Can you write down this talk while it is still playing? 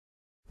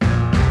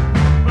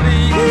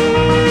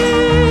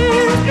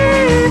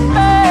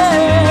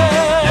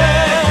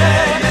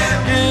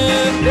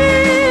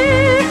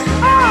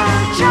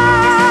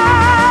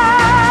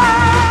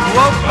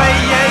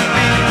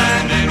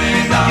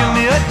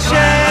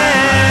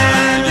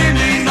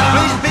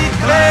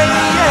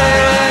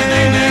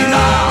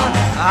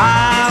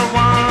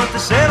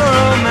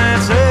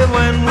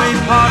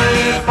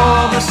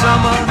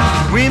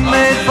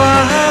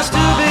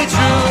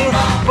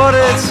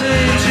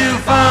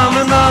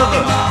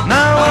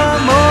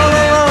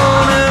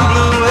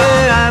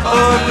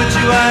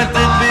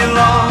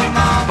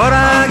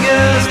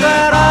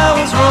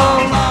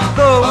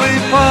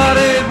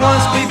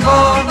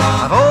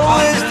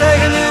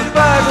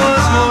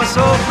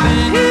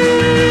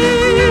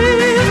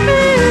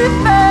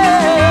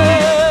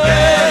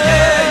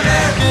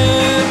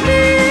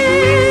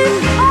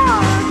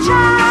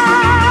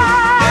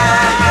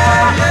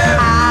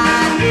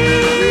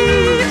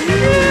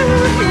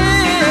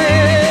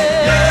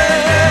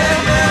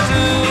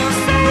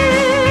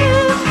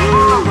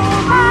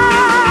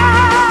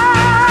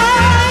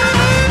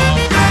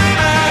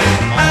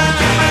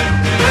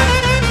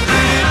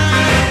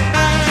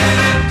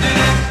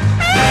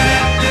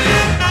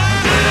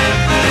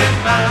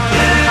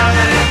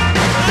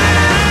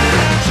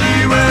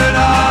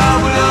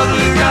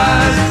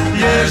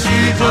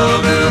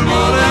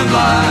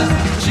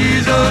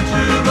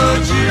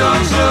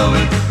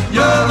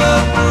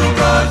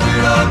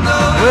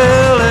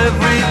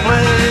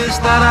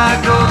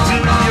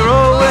too. You're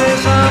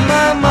always on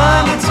my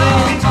mind, it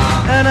seems.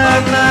 And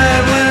at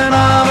night when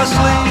I'm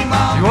asleep,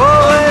 you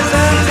always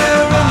enter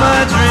in my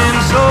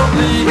dreams. So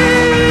please,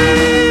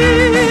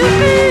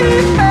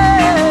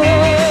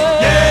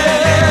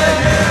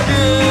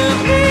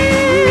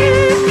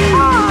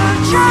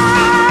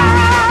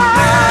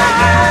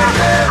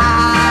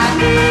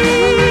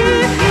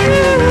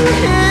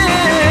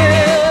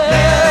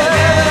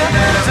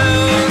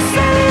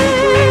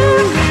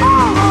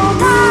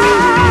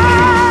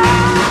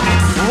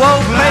 whoa,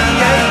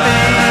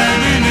 baby,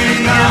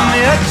 give me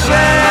a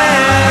chance.